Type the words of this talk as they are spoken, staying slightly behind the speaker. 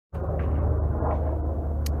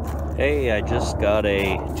Hey, I just got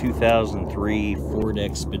a 2003 Ford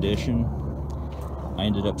Expedition. I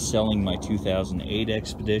ended up selling my 2008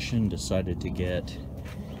 Expedition, decided to get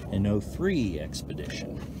an 03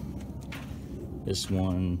 Expedition. This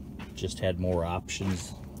one just had more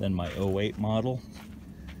options than my 08 model.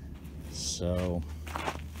 So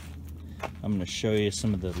I'm going to show you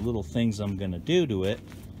some of the little things I'm going to do to it.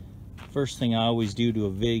 First thing I always do to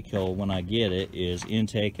a vehicle when I get it is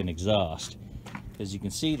intake and exhaust. As you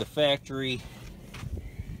can see, the factory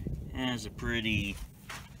has a pretty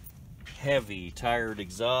heavy tired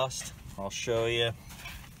exhaust. I'll show you.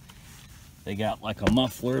 They got like a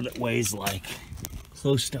muffler that weighs like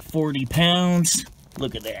close to 40 pounds.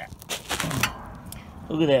 Look at that.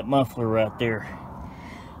 Look at that muffler right there.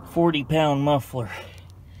 40-pound muffler.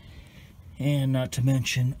 And not to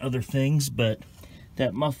mention other things, but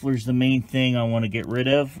that muffler's the main thing I want to get rid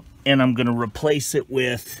of. And I'm going to replace it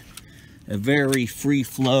with a very free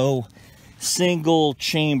flow single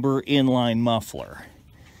chamber inline muffler.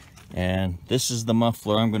 And this is the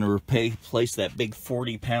muffler I'm going to replace that big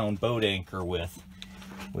 40-pound boat anchor with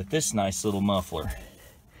this nice little muffler.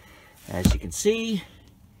 As you can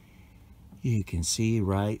see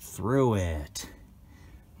right through it.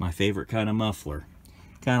 My favorite kind of muffler.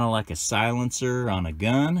 Kind of like a silencer on a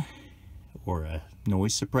gun or a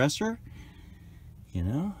noise suppressor. You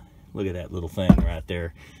know, look at that little thing right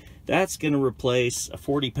there. That's going to replace a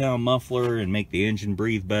 40-pound muffler and make the engine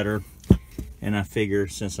breathe better. And I figure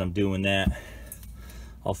since I'm doing that,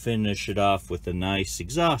 I'll finish it off with a nice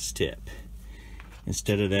exhaust tip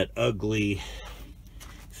instead of that ugly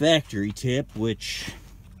factory tip, which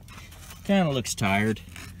kind of looks tired.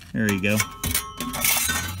 There you go.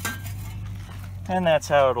 And that's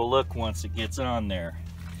how it'll look once it gets on there.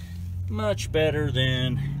 Much better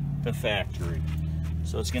than the factory.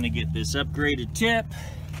 So it's going to get this upgraded tip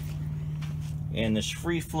and this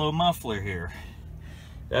free flow muffler here.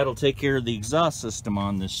 That'll take care of the exhaust system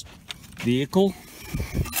on this vehicle.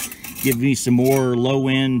 Give me some more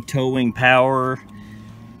low-end towing power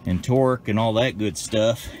and torque and all that good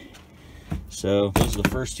stuff. So those are the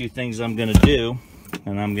first two things I'm going to do,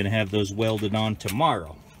 and I'm going to have those welded on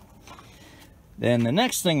tomorrow. Then the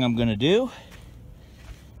next thing I'm going to do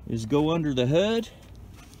is go under the hood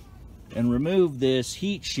and remove this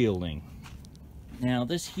heat shielding. Now,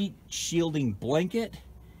 this heat shielding blanket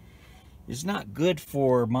is not good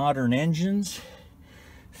for modern engines.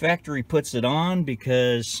 Factory puts it on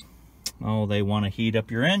because, oh, they want to heat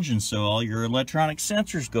up your engine so all your electronic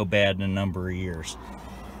sensors go bad in a number of years.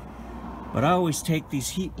 But I always take these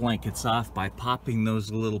heat blankets off by popping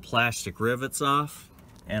those little plastic rivets off,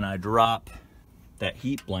 and I drop that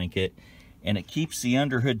heat blanket, and it keeps the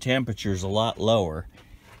underhood temperatures a lot lower.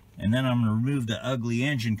 And then I'm going to remove the ugly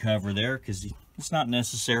engine cover there because it's not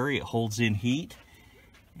necessary. It holds in heat,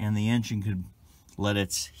 and the engine could let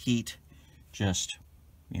its heat just,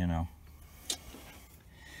 you know,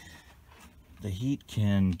 the heat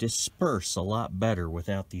can disperse a lot better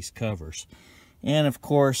without these covers. And of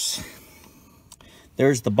course,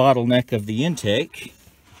 there's the bottleneck of the intake.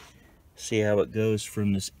 See how it goes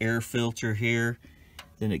from this air filter here,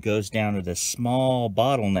 then it goes down to this small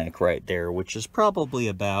bottleneck right there, which is probably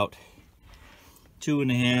about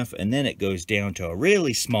 2.5, and then it goes down to a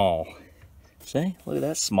really small. See, look at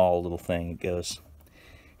that small little thing. It goes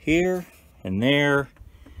here and there,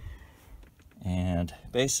 and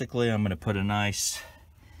basically I'm going to put a nice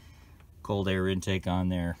cold air intake on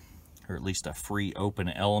there, or at least a free open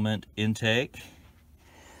element intake,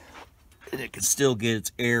 and it can still get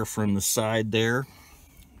its air from the side there,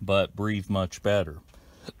 but breathe much better.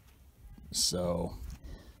 So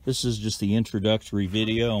this is just the introductory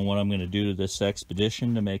video on what I'm going to do to this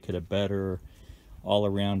Expedition to make it a better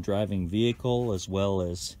all-around driving vehicle, as well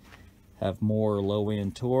as have more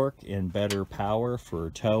low-end torque and better power for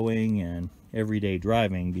towing and everyday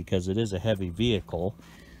driving, because it is a heavy vehicle,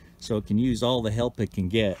 so it can use all the help it can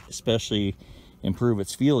get, especially improve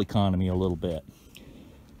its fuel economy a little bit.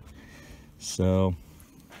 So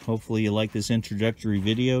hopefully you like this introductory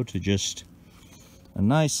video to just a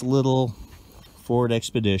nice little Ford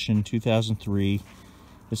Expedition 2003.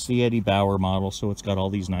 It's the Eddie Bauer model, so it's got all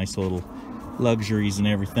these nice little luxuries and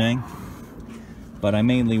everything. But I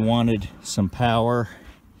mainly wanted some power.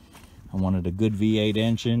 I wanted a good V8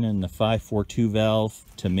 engine, and the 542 valve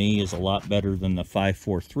to me is a lot better than the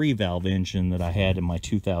 543 valve engine that I had in my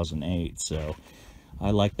 2008. So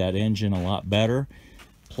I like that engine a lot better.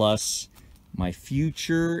 Plus, my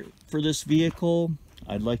future for this vehicle,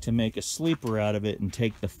 I'd like to make a sleeper out of it and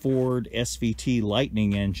take the Ford SVT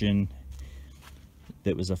Lightning engine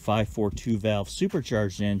that was a 542 valve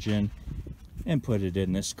supercharged engine and put it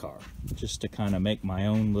in this car, just to kind of make my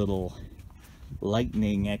own little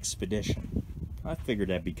lightning expedition. I figured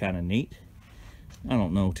that'd be kind of neat. I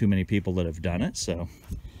don't know too many people that have done it, so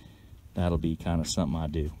that'll be kind of something I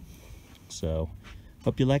do. So,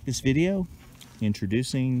 hope you like this video,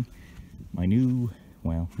 introducing my new,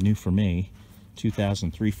 well, new for me,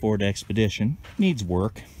 2003 Ford Expedition. Needs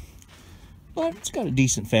work, but it's got a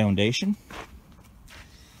decent foundation.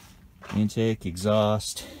 Intake,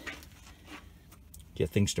 exhaust, get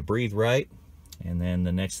things to breathe right, and then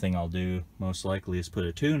the next thing I'll do most likely is put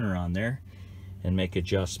a tuner on there and make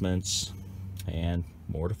adjustments, and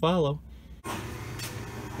more to follow.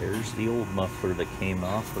 There's the old muffler that came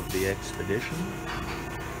off of the Expedition.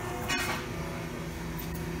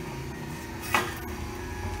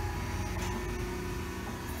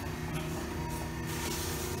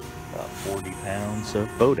 About 40 pounds of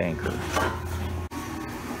boat anchor.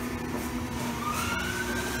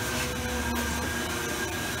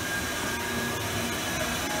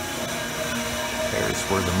 There's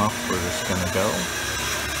where the muffler is going to go.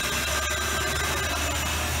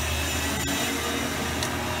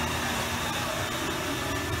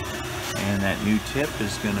 And that new tip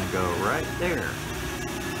is going to go right there.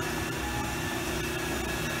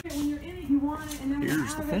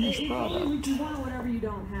 Here's the finished product. You want whatever you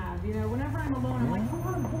don't have. You know, whenever I'm alone, I'm like, I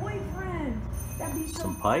want a boyfriend. That'd be so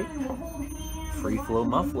some pipe, fun. We'll hold hands, free flow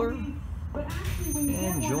muffler, but actually, when you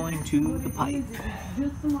and get join one, to what the it pipe. is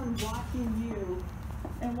just someone watching you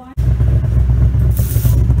and watching.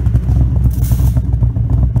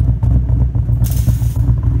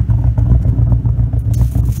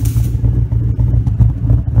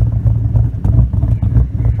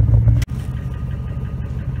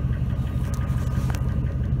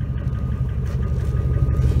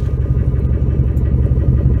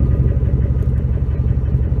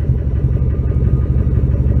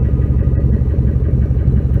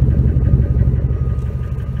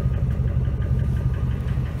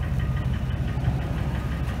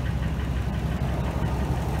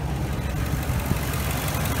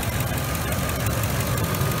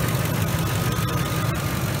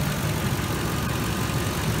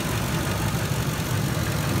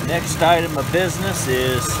 Next item of business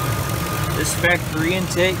is this factory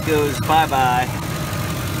intake goes bye-bye,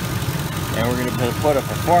 and we're going to put a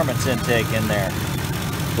performance intake in there.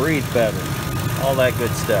 Breathe better, all that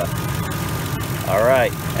good stuff. All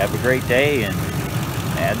right, have a great day and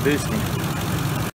add boosting.